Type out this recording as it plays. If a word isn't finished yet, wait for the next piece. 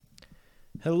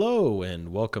Hello,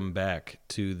 and welcome back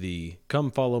to the Come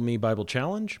Follow Me Bible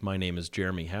Challenge. My name is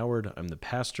Jeremy Howard. I'm the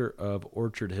pastor of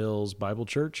Orchard Hills Bible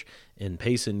Church in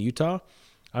Payson, Utah.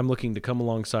 I'm looking to come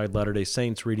alongside Latter-day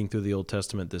Saints reading through the Old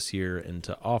Testament this year and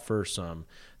to offer some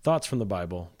thoughts from the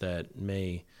Bible that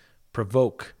may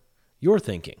provoke your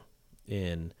thinking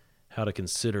in how to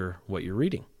consider what you're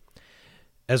reading.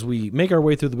 As we make our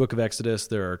way through the book of Exodus,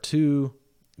 there are two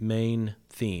main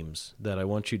themes that I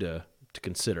want you to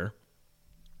consider.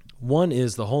 One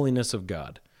is the holiness of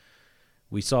God.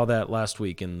 We saw that last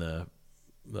week in the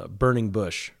burning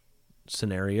bush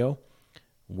scenario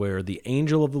where the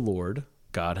angel of the Lord,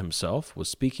 God himself, was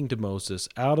speaking to Moses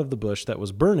out of the bush that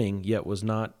was burning yet was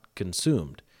not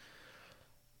consumed.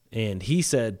 And he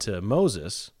said to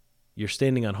Moses, "You're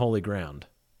standing on holy ground.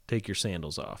 Take your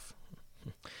sandals off."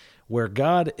 Where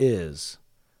God is,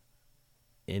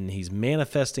 and he's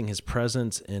manifesting his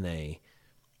presence in a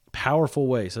powerful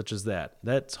way such as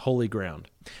that's holy ground.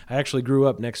 I actually grew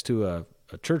up next to a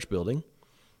church building,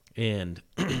 and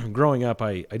growing up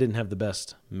I didn't have the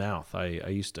best mouth. I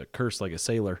used to curse like a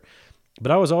sailor,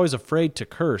 but I was always afraid to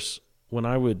curse when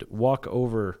I would walk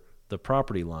over the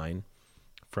property line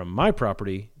from my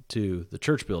property to the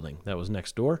church building that was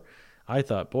next door. I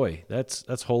thought, boy,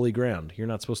 that's holy ground. You're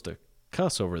not supposed to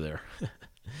cuss over there.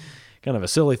 Kind of a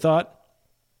silly thought.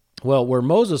 Well, where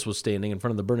Moses was standing in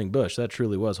front of the burning bush, that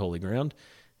truly was holy ground,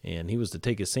 and he was to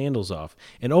take his sandals off.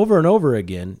 And over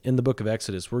again in the book of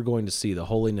Exodus, we're going to see the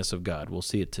holiness of God. We'll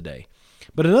see it today.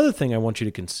 But another thing I want you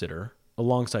to consider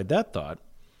alongside that thought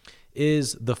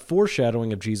is the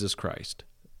foreshadowing of Jesus Christ.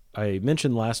 I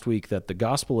mentioned last week that the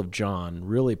Gospel of John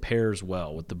really pairs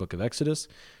well with the book of Exodus.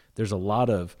 There's a lot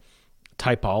of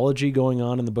typology going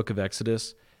on in the book of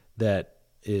Exodus that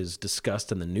is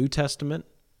discussed in the New Testament,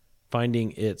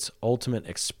 finding its ultimate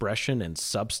expression and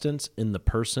substance in the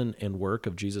person and work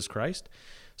of Jesus Christ.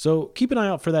 So keep an eye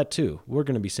out for that too. We're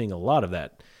going to be seeing a lot of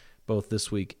that both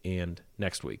this week and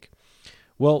next week.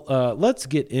 Well, let's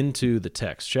get into the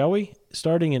text, shall we?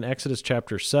 Starting in Exodus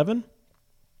chapter 7.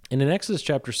 And in Exodus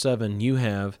chapter 7, you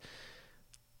have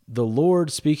the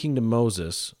Lord speaking to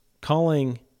Moses,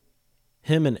 calling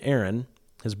him and Aaron,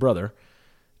 his brother,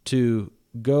 to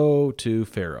go to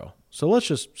Pharaoh. So let's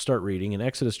just start reading in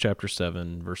Exodus chapter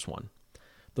 7, verse 1.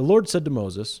 The Lord said to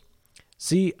Moses,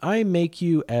 "See, I make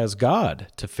you as God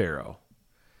to Pharaoh,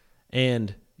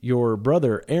 and your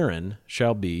brother Aaron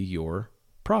shall be your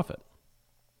prophet."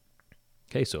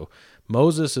 Okay, so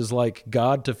Moses is like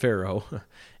God to Pharaoh,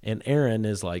 and Aaron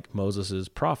is like Moses'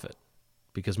 prophet,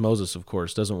 because Moses, of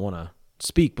course, doesn't want to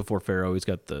speak before Pharaoh. He's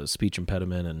got the speech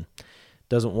impediment and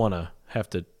doesn't want to have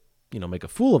to, make a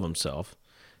fool of himself.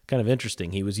 Kind of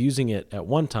interesting. He was using it at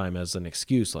one time as an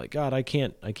excuse, like, God, I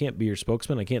can't be your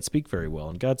spokesman. I can't speak very well.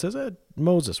 And God says,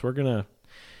 Moses,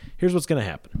 here's what's going to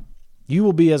happen. You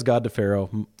will be as God to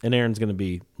Pharaoh, and Aaron's going to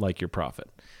be like your prophet.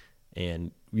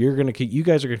 And you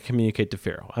guys are going to communicate to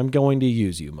Pharaoh. I'm going to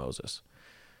use you, Moses.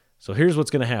 So here's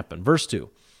what's going to happen. Verse 2,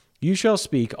 you shall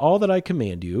speak all that I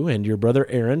command you, and your brother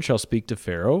Aaron shall speak to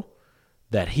Pharaoh,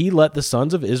 that he let the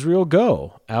sons of Israel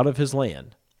go out of his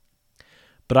land.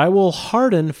 But I will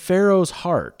harden Pharaoh's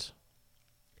heart,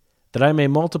 that I may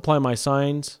multiply my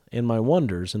signs and my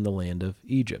wonders in the land of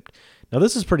Egypt. Now,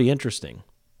 this is pretty interesting,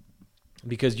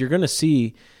 because you're going to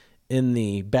see in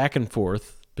the back and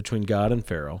forth between God and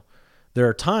Pharaoh, there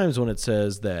are times when it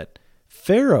says that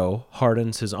Pharaoh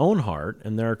hardens his own heart,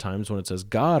 and there are times when it says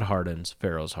God hardens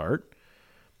Pharaoh's heart.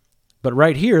 But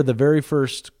right here, the very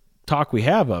first talk we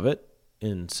have of it,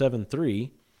 in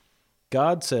 7:3,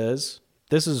 God says,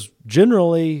 this is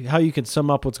generally how you can sum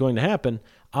up what's going to happen.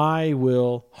 I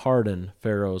will harden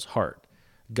Pharaoh's heart.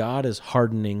 God is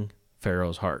hardening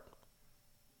Pharaoh's heart.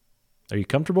 Are you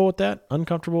comfortable with that?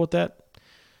 Uncomfortable with that?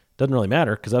 Doesn't really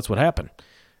matter, because that's what happened.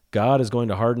 God is going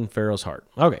to harden Pharaoh's heart.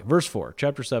 Okay, verse 4,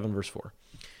 chapter 7, verse 4.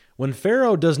 When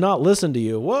Pharaoh does not listen to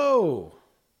you, whoa!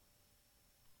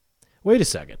 Wait a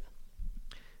second.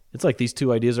 It's like these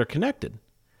two ideas are connected.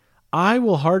 I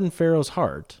will harden Pharaoh's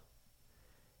heart,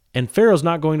 and Pharaoh's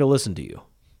not going to listen to you.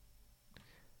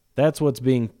 That's what's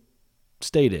being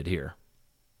stated here.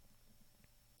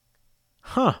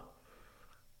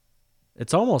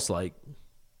 It's almost like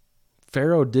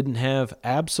Pharaoh didn't have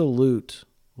absolute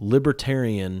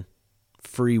libertarian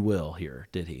free will here,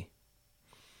 did he?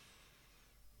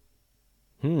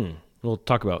 We'll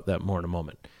talk about that more in a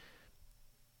moment.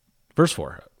 Verse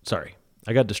 4, sorry.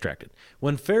 I got distracted.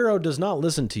 When Pharaoh does not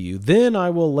listen to you, then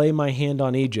I will lay my hand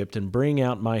on Egypt and bring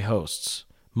out my hosts,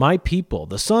 my people,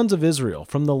 the sons of Israel,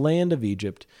 from the land of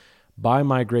Egypt by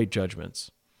my great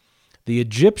judgments. The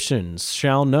Egyptians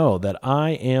shall know that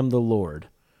I am the Lord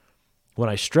when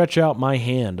I stretch out my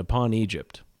hand upon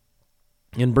Egypt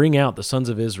and bring out the sons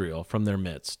of Israel from their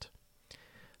midst.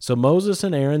 So Moses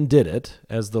and Aaron did it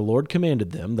as the Lord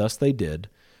commanded them. Thus they did.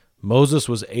 Moses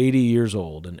was 80 years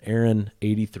old and Aaron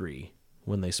 83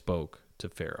 when they spoke to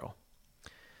Pharaoh.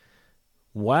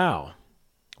 Wow.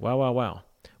 Wow.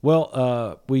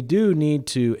 Well, we do need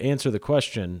to answer the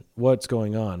question, what's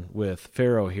going on with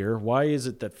Pharaoh here? Why is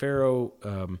it that Pharaoh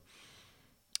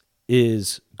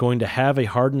is going to have a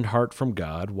hardened heart from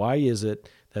God? Why is it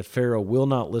that Pharaoh will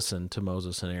not listen to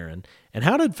Moses and Aaron? And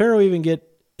how did Pharaoh even get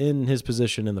in his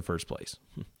position in the first place?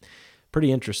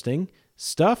 Pretty interesting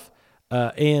stuff.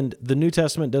 And the New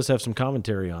Testament does have some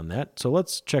commentary on that. So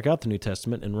let's check out the New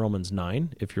Testament in Romans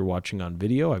 9. If you're watching on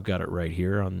video, I've got it right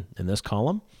here in this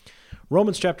column.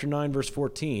 Romans chapter 9, verse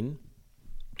 14.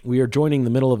 We are joining the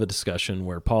middle of a discussion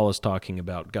where Paul is talking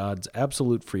about God's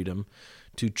absolute freedom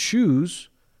to choose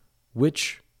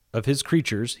which of his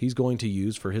creatures he's going to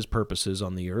use for his purposes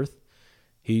on the earth.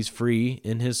 He's free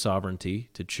in his sovereignty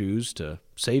to choose to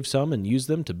save some and use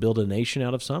them to build a nation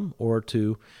out of some, or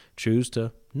to choose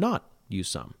to not use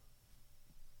some.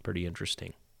 Pretty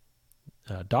interesting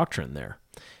doctrine there.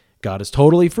 God is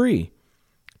totally free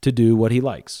to do what he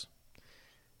likes.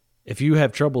 If you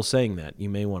have trouble saying that, you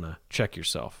may want to check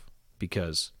yourself,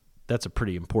 because that's a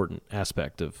pretty important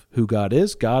aspect of who God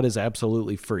is. God is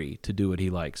absolutely free to do what he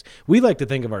likes. We like to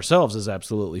think of ourselves as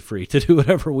absolutely free to do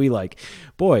whatever we like.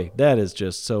 Boy, that is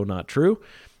just so not true.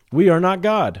 We are not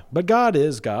God, but God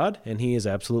is God, and he is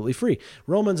absolutely free.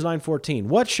 Romans 9:14,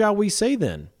 what shall we say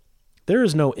then? There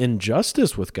is no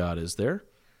injustice with God, is there?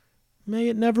 May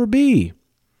it never be.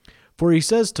 For he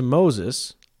says to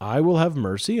Moses, I will have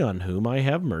mercy on whom I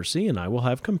have mercy, and I will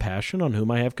have compassion on whom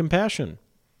I have compassion.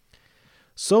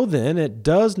 So then it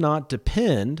does not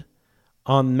depend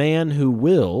on man who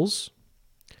wills,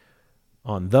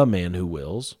 on the man who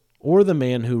wills, or the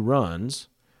man who runs,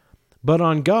 but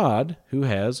on God who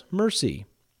has mercy.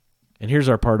 And here's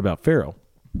our part about Pharaoh.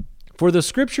 For the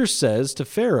scripture says to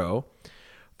Pharaoh,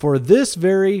 for this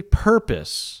very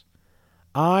purpose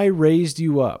I raised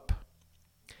you up,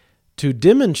 to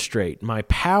demonstrate my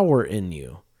power in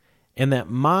you, and that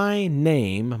my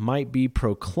name might be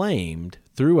proclaimed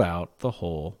throughout the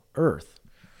whole earth.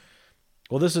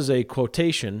 Well, this is a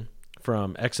quotation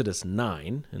from Exodus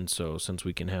 9, and so since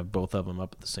we can have both of them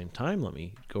up at the same time, let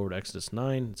me go over to Exodus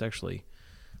 9. Let's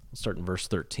start in verse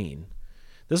 13.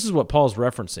 This is what Paul's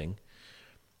referencing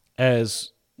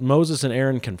as Moses and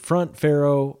Aaron confront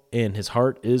Pharaoh, and his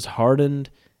heart is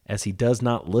hardened as he does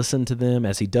not listen to them,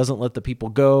 as he doesn't let the people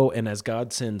go, and as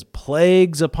God sends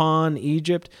plagues upon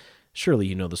Egypt. Surely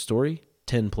you know the story,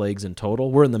 10 plagues in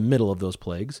total. We're in the middle of those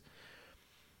plagues.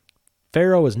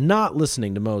 Pharaoh is not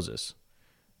listening to Moses.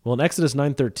 Well, in Exodus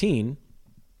 9:13,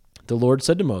 the Lord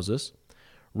said to Moses,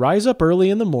 rise up early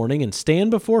in the morning and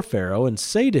stand before Pharaoh and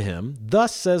say to him,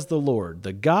 thus says the Lord,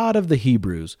 the God of the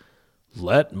Hebrews,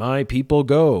 let my people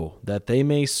go, that they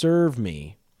may serve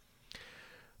me.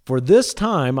 For this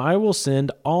time I will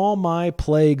send all my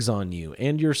plagues on you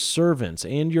and your servants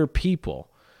and your people,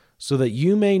 so that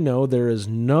you may know there is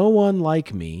no one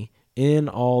like me in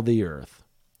all the earth.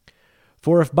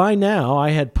 For if by now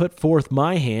I had put forth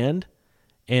my hand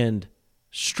and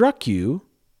struck you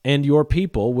and your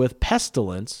people with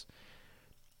pestilence,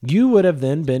 you would have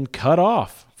then been cut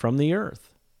off from the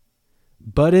earth.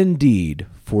 But indeed,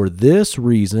 for this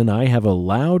reason I have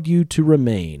allowed you to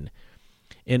remain,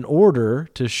 in order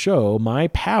to show my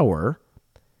power,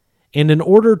 and in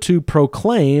order to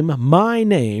proclaim my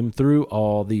name through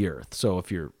all the earth. So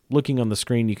if you're looking on the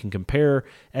screen, you can compare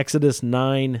Exodus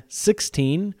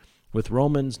 9:16 with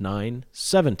Romans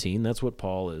 9:17. That's what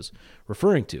Paul is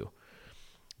referring to.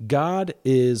 God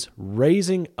is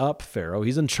raising up Pharaoh.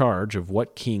 He's in charge of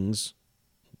what kings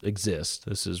exist.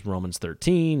 This is Romans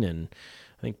 13, and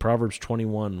I think Proverbs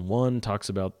 21:1 talks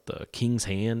about the king's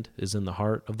hand is in the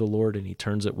heart of the Lord, and he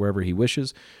turns it wherever he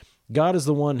wishes. God is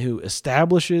the one who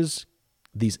establishes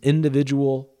these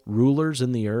individual rulers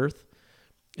in the earth.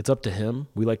 It's up to him.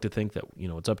 We like to think that,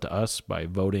 it's up to us by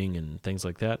voting and things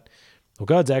like that. Well,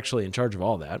 God's actually in charge of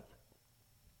all that.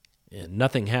 And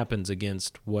nothing happens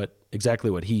against exactly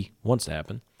what he wants to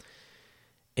happen.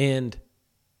 And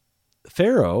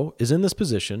Pharaoh is in this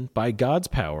position by God's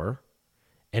power,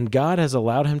 and God has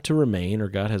allowed him to remain, or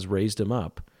God has raised him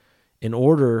up in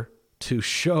order to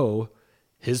show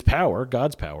his power,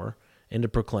 God's power, and to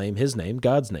proclaim his name,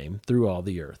 God's name, through all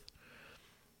the earth.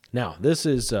 Now, this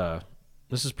is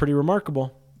pretty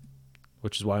remarkable,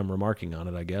 which is why I'm remarking on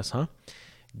it, I guess, huh?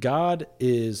 God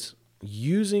is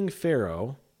using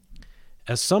Pharaoh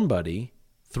as somebody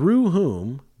through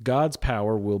whom God's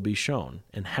power will be shown.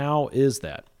 And how is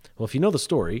that? Well, if you know the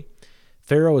story,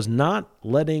 Pharaoh is not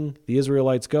letting the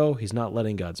Israelites go. He's not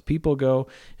letting God's people go.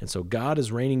 And so God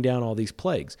is raining down all these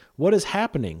plagues. What is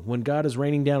happening when God is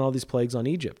raining down all these plagues on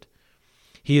Egypt?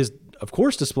 He is, of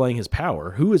course, displaying his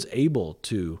power. Who's able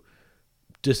to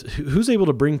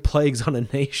bring plagues on a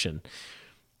nation?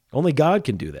 Only God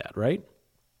can do that, right?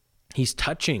 He's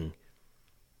touching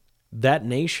that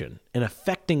nation and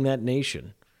affecting that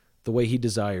nation the way he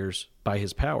desires by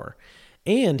his power.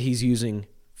 And he's using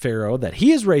Pharaoh that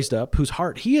he has raised up, whose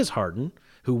heart he has hardened,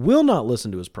 who will not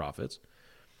listen to his prophets.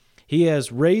 He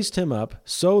has raised him up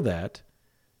so that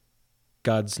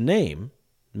God's name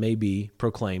may be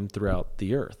proclaimed throughout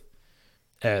the earth.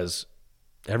 As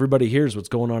everybody hears what's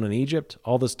going on in Egypt,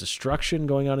 all this destruction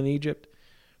going on in Egypt,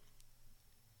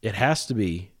 it has to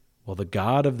be, well, the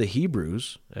God of the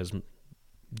Hebrews, as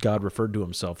God referred to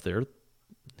himself there.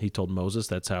 He told Moses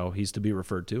that's how he's to be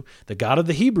referred to. The God of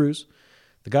the Hebrews,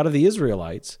 the God of the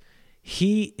Israelites,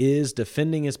 he is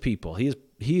defending his people.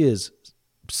 He is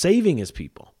saving his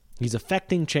people. He's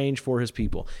effecting change for his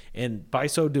people. And by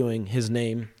so doing, his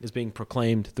name is being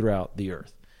proclaimed throughout the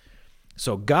earth.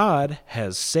 So God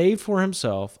has saved for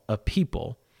himself a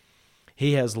people.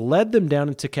 He has led them down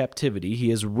into captivity. He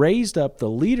has raised up the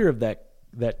leader of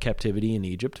that captivity in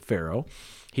Egypt, Pharaoh.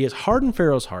 He has hardened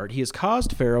Pharaoh's heart. He has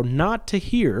caused Pharaoh not to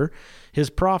hear his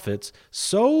prophets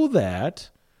so that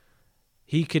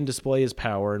he can display his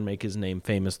power and make his name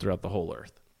famous throughout the whole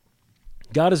earth.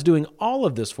 God is doing all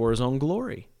of this for his own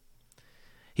glory.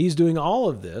 He's doing all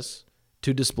of this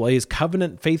to display his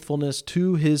covenant faithfulness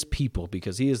to his people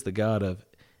because he is the God of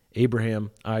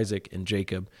Abraham, Isaac, and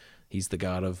Jacob. He's the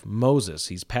God of Moses.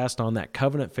 He's passed on that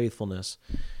covenant faithfulness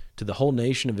to the whole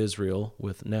nation of Israel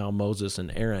with now Moses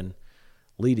and Aaron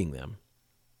leading them.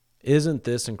 Isn't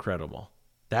this incredible?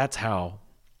 That's how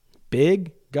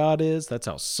big God is. That's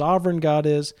how sovereign God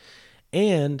is.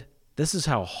 And this is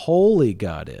how holy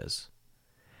God is.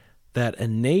 That a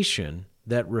nation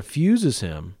that refuses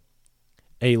him,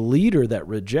 a leader that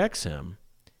rejects him,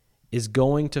 is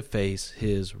going to face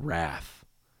his wrath.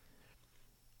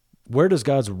 Where does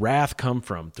God's wrath come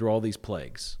from through all these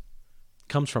plagues? It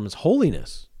comes from his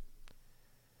holiness.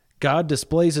 God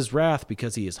displays his wrath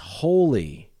because he is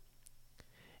holy.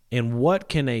 And what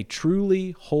can a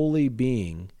truly holy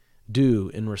being do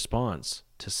in response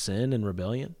to sin and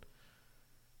rebellion?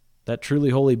 That truly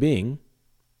holy being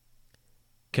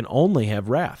can only have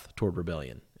wrath toward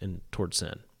rebellion and toward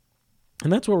sin.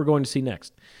 And that's what we're going to see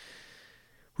next.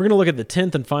 We're going to look at the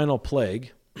 10th and final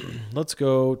plague. Let's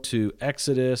go to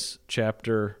Exodus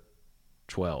chapter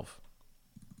 12.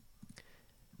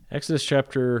 Exodus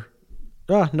chapter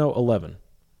 11.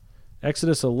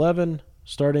 Exodus 11,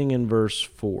 starting in verse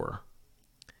 4.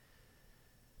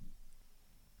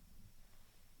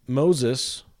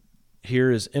 Moses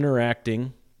here is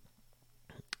interacting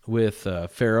with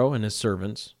Pharaoh and his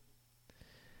servants.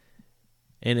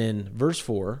 And in verse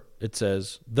 4, it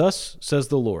says, "Thus says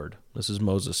the Lord," this is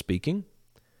Moses speaking,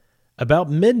 "about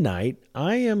midnight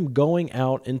I am going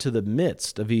out into the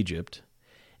midst of Egypt,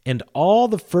 and all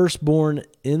the firstborn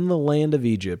in the land of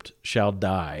Egypt shall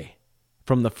die,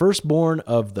 from the firstborn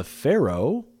of the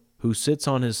Pharaoh who sits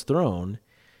on his throne,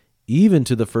 even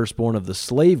to the firstborn of the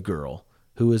slave girl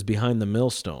who is behind the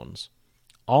millstones,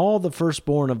 all the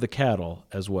firstborn of the cattle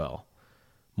as well.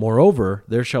 Moreover,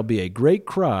 there shall be a great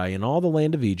cry in all the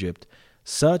land of Egypt,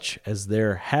 such as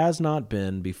there has not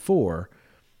been before,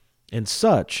 and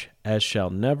such as shall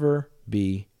never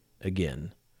be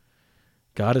again."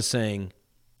 God is saying,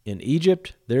 in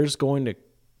Egypt, there's going to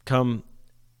come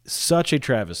such a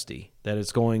travesty that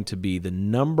it's going to be the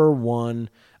number one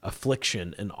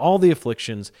affliction in all the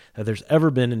afflictions that there's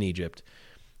ever been in Egypt.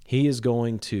 He is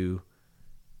going to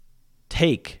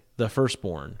take the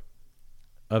firstborn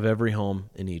of every home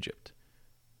in Egypt,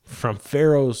 from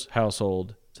Pharaoh's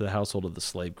household to the household of the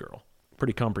slave girl.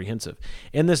 Pretty comprehensive.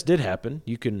 And this did happen.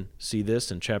 You can see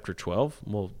this in chapter 12.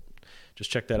 We'll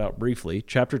just check that out briefly.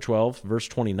 Chapter 12, verse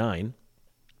 29.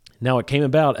 "Now it came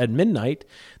about at midnight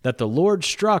that the Lord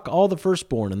struck all the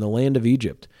firstborn in the land of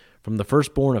Egypt, from the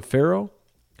firstborn of Pharaoh,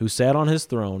 who sat on his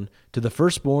throne, to the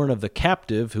firstborn of the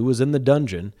captive who was in the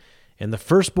dungeon, and the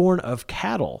firstborn of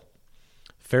cattle.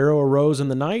 Pharaoh arose in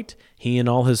the night, he and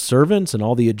all his servants and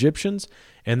all the Egyptians,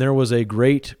 and there was a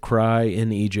great cry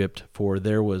in Egypt, for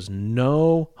there was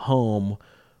no home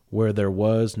where there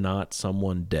was not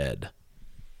someone dead."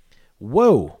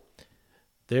 Whoa!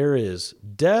 There is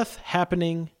death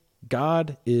happening.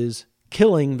 God is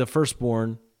killing the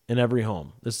firstborn in every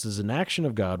home. This is an action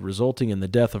of God resulting in the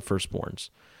death of firstborns,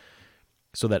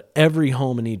 so that every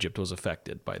home in Egypt was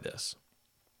affected by this.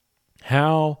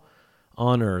 How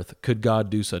on earth could God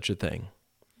do such a thing?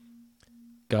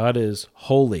 God is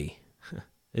holy,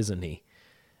 isn't he?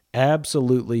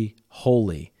 Absolutely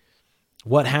holy.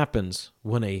 What happens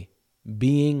when a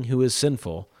being who is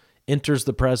sinful enters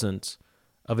the presence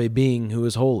of a being who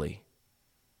is holy?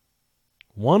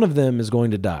 One of them is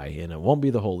going to die, and it won't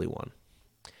be the Holy One.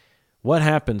 What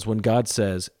happens when God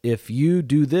says, if you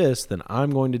do this, then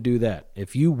I'm going to do that.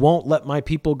 If you won't let my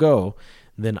people go,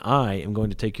 then I am going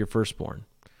to take your firstborn.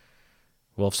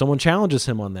 Well, if someone challenges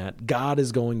him on that, God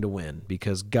is going to win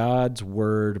because God's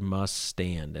word must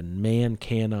stand, and man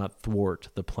cannot thwart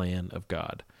the plan of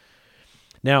God.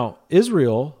 Now,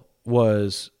 Israel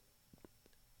was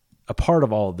a part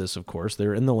of all of this, of course.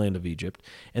 They're in the land of Egypt,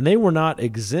 and they were not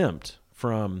exempt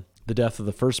from the death of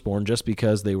the firstborn just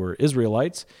because they were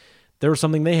Israelites. There was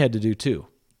something they had to do too.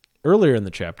 Earlier in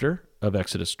the chapter of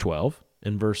Exodus 12,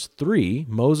 in verse 3,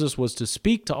 Moses was to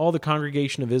speak to all the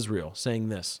congregation of Israel, saying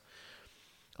this,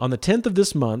 on the 10th of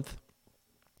this month,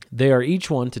 they are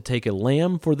each one to take a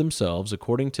lamb for themselves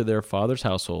according to their father's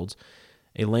households,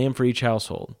 a lamb for each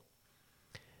household.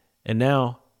 And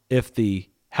now, if the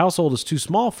household is too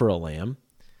small for a lamb,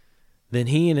 then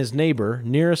he and his neighbor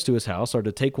nearest to his house are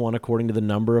to take one according to the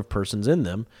number of persons in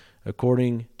them,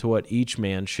 according to what each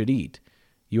man should eat.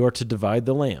 You are to divide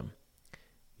the lamb.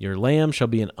 Your lamb shall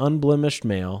be an unblemished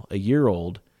male, a year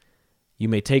old. You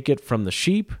may take it from the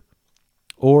sheep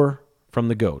or from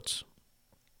the goats.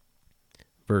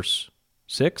 Verse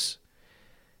 6,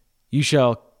 you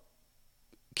shall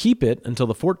keep it until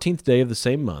the 14th day of the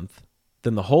same month.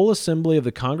 Then the whole assembly of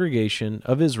the congregation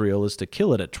of Israel is to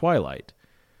kill it at twilight.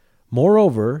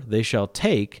 Moreover, they shall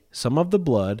take some of the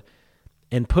blood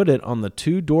and put it on the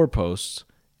 2 doorposts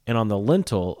and on the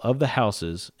lintel of the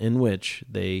houses in which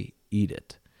they eat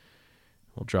it.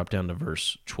 We'll drop down to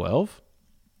verse 12.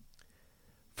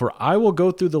 For I will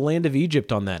go through the land of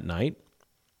Egypt on that night,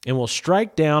 and will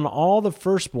strike down all the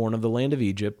firstborn of the land of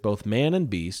Egypt, both man and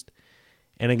beast,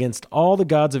 and against all the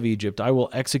gods of Egypt I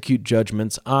will execute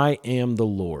judgments. I am the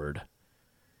Lord.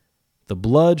 The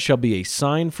blood shall be a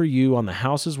sign for you on the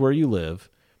houses where you live,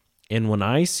 and when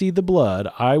I see the blood,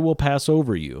 I will pass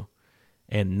over you,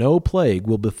 and no plague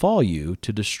will befall you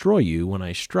to destroy you when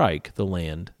I strike the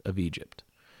land of Egypt.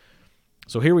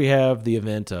 So here we have the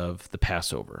event of the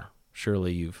Passover.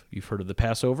 Surely you've heard of the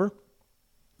Passover.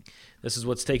 This is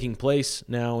what's taking place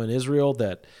now in Israel,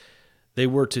 that they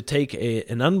were to take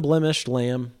an unblemished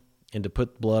lamb and to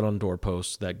put blood on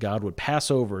doorposts, that God would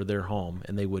pass over their home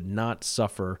and they would not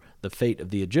suffer the fate of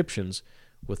the Egyptians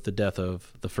with the death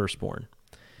of the firstborn.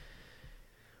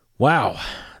 Wow,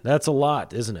 that's a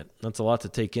lot, isn't it? That's a lot to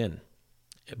take in.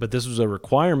 But this was a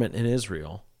requirement in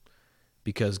Israel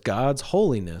because God's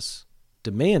holiness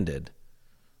demanded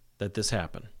that this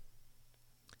happen.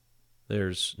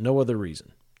 There's no other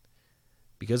reason.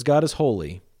 Because God is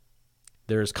holy,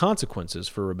 there is consequences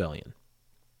for rebellion.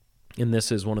 And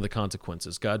this is one of the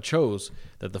consequences. God chose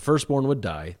that the firstborn would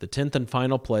die, the 10th and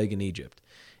final plague in Egypt,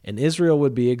 and Israel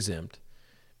would be exempt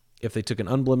if they took an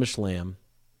unblemished lamb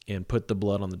and put the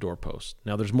blood on the doorpost.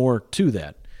 Now, there's more to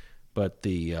that, but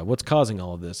what's causing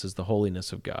all of this is the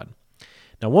holiness of God.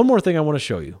 Now, one more thing I want to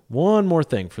show you. One more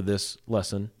thing for this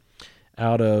lesson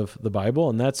out of the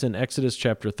Bible, and that's in Exodus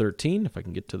chapter 13, if I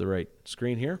can get to the right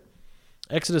screen here.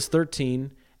 Exodus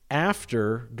 13,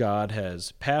 after God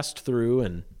has passed through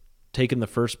and taken the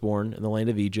firstborn in the land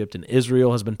of Egypt, and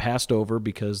Israel has been passed over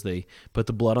because they put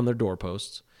the blood on their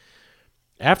doorposts.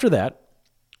 After that,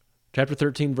 chapter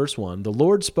 13, verse 1, the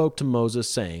Lord spoke to Moses,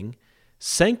 saying,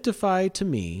 sanctify to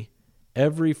me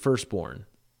every firstborn,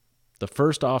 the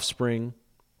first offspring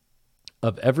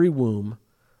of every womb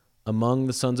among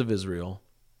the sons of Israel,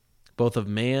 both of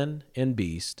man and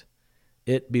beast,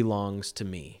 it belongs to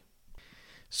me.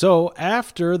 So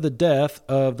after the death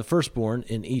of the firstborn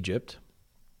in Egypt,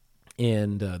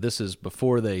 and this is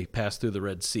before they passed through the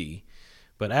Red Sea,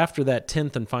 but after that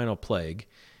 10th and final plague,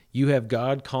 you have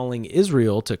God calling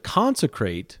Israel to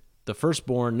consecrate the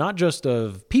firstborn, not just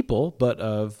of people, but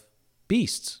of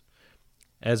beasts,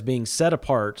 as being set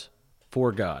apart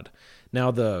for God.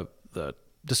 Now, the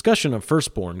discussion of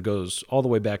firstborn goes all the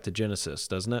way back to Genesis,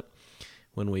 doesn't it?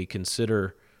 When we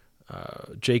consider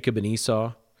Jacob and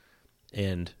Esau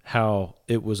and how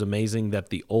it was amazing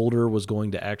that the older was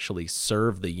going to actually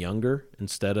serve the younger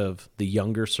instead of the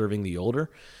younger serving the older,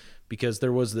 because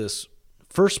there was this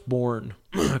firstborn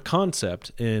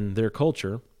concept in their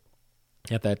culture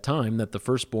at that time that the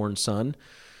firstborn son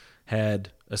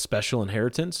had a special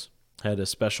inheritance, had a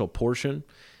special portion,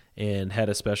 and had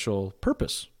a special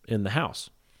purpose in the house.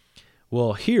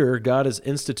 Well, here God is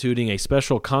instituting a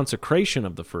special consecration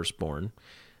of the firstborn,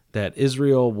 that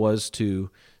Israel was to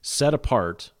set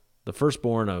apart the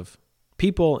firstborn of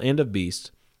people and of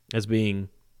beasts as being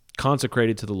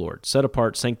consecrated to the Lord, set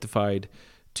apart, sanctified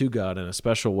to God in a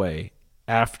special way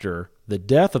after the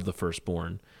death of the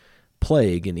firstborn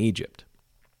plague in Egypt.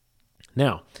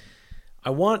 Now, I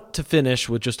want to finish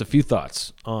with just a few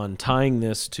thoughts on tying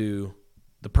this to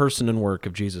the person and work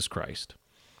of Jesus Christ.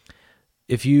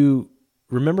 If you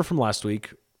remember from last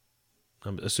week,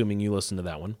 I'm assuming you listened to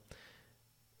that one,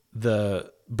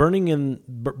 the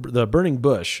burning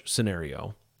bush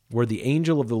scenario where the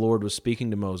angel of the Lord was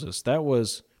speaking to Moses, that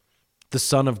was the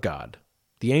Son of God.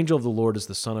 The angel of the Lord is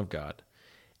the Son of God,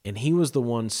 and he was the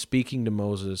one speaking to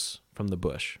Moses from the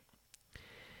bush.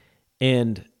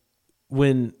 And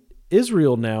when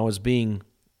Israel now is being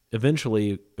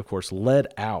eventually, of course, led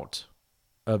out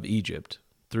of Egypt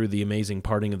through the amazing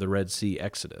parting of the Red Sea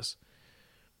Exodus,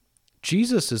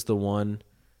 Jesus is the one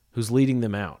who's leading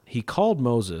them out. He called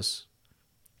Moses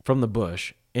from the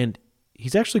bush, and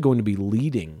he's actually going to be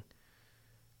leading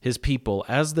his people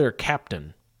as their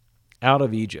captain out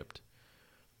of Egypt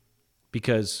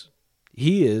because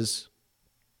he is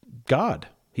God.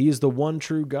 He is the one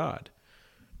true God,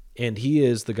 and he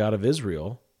is the God of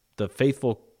Israel, the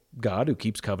faithful God who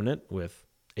keeps covenant with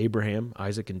Abraham,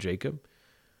 Isaac, and Jacob,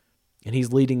 and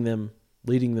he's leading them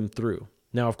through.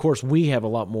 Now, of course, we have a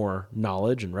lot more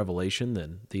knowledge and revelation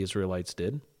than the Israelites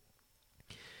did,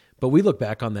 but we look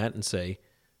back on that and say,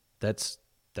 that's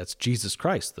Jesus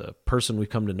Christ. The person we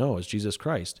come to know is Jesus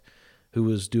Christ, who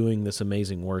was doing this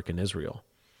amazing work in Israel.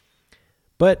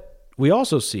 But we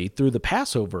also see through the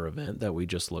Passover event that we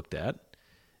just looked at,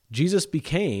 Jesus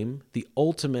became the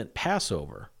ultimate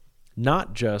Passover,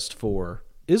 not just for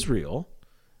Israel,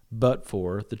 but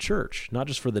for the church, not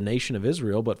just for the nation of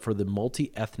Israel, but for the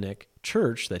multi-ethnic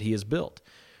church that he has built.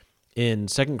 In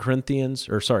 1 Corinthians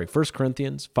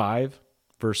 5,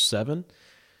 verse 7,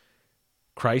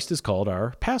 Christ is called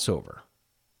our Passover.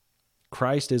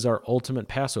 Christ is our ultimate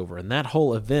Passover. And that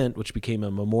whole event, which became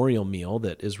a memorial meal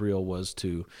that Israel was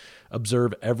to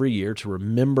observe every year to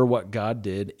remember what God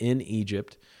did in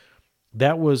Egypt,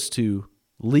 that was to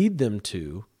lead them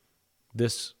to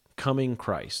this coming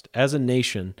Christ. As a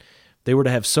nation, they were to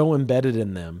have so embedded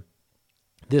in them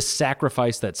this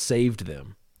sacrifice that saved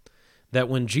them, that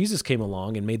when Jesus came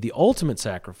along and made the ultimate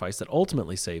sacrifice that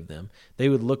ultimately saved them, they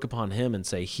would look upon him and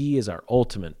say, he is our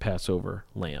ultimate Passover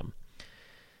lamb.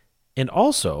 And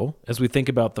also, as we think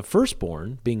about the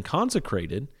firstborn being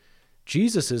consecrated,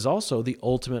 Jesus is also the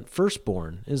ultimate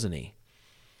firstborn, isn't he?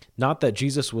 Not that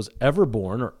Jesus was ever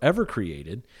born or ever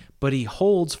created, but he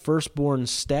holds firstborn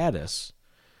status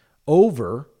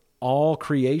over all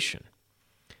creation.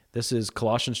 This is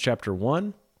Colossians chapter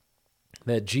 1,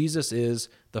 that Jesus is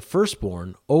the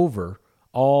firstborn over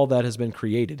all that has been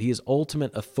created. He is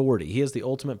ultimate authority. He has the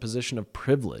ultimate position of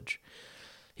privilege.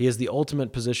 He has the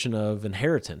ultimate position of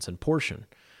inheritance and portion.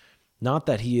 Not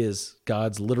that he is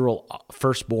God's literal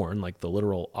firstborn, like the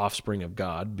literal offspring of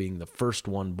God, being the first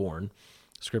one born.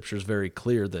 Scripture is very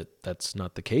clear that that's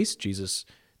not the case. Jesus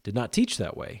did not teach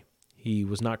that way. He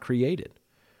was not created.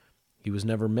 He was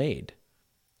never made.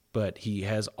 But he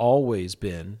has always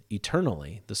been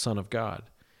eternally the Son of God.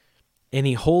 And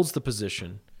he holds the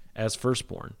position as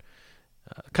firstborn.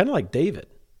 Kind of like David,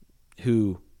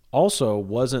 who also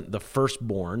wasn't the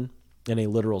firstborn in a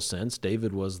literal sense.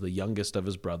 David was the youngest of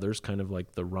his brothers, kind of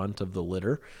like the runt of the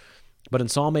litter. But in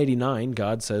Psalm 89,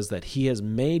 God says that he has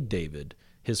made David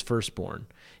his firstborn.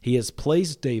 He has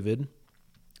placed David,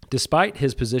 despite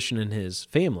his position in his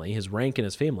family, his rank in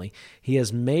his family, he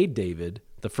has made David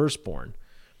the firstborn.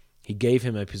 He gave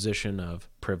him a position of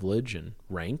privilege and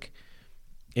rank,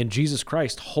 and Jesus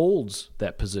Christ holds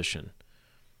that position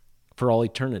for all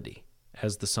eternity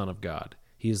as the Son of God.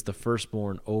 He is the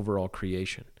firstborn over all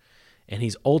creation, and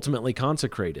he's ultimately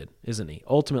consecrated, isn't he?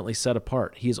 Ultimately set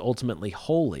apart. He is ultimately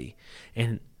holy,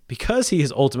 and because he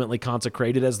is ultimately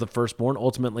consecrated as the firstborn,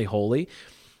 ultimately holy,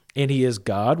 and he is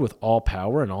God with all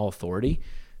power and all authority,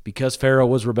 because Pharaoh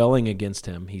was rebelling against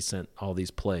him, he sent all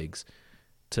these plagues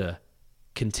to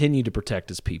continue to protect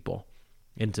his people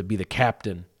and to be the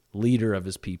captain, leader of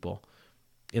his people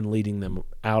in leading them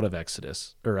out of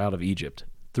Exodus, or out of Egypt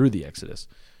through the Exodus,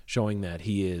 showing that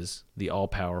he is the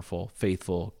all-powerful,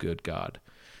 faithful, good God.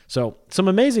 So some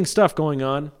amazing stuff going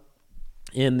on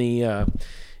in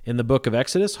the book of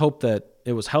Exodus. Hope that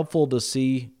it was helpful to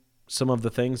see some of the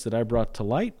things that I brought to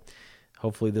light.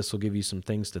 Hopefully this will give you some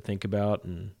things to think about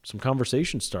and some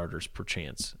conversation starters,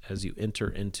 perchance, as you enter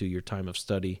into your time of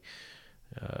study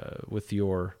with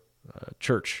your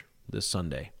church this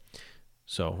Sunday.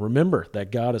 So remember that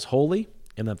God is holy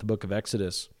and that the book of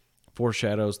Exodus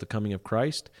foreshadows the coming of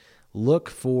Christ. Look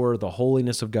for the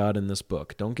holiness of God in this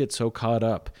book. Don't get so caught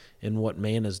up in what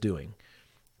man is doing.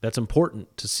 That's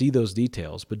important to see those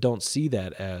details, but don't see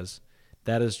that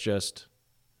is just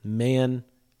man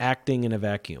acting in a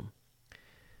vacuum.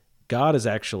 God is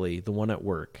actually the one at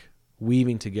work,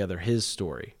 weaving together his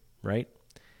story, right?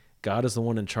 God is the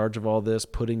one in charge of all this,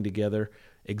 putting together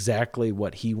exactly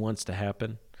what he wants to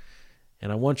happen.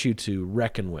 And I want you to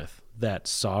reckon with that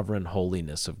sovereign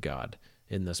holiness of God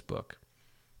in this book.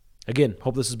 Again,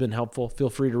 hope this has been helpful. Feel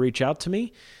free to reach out to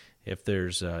me if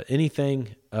there's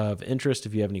anything of interest,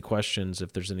 if you have any questions,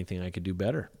 if there's anything I could do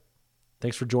better.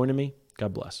 Thanks for joining me.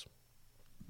 God bless.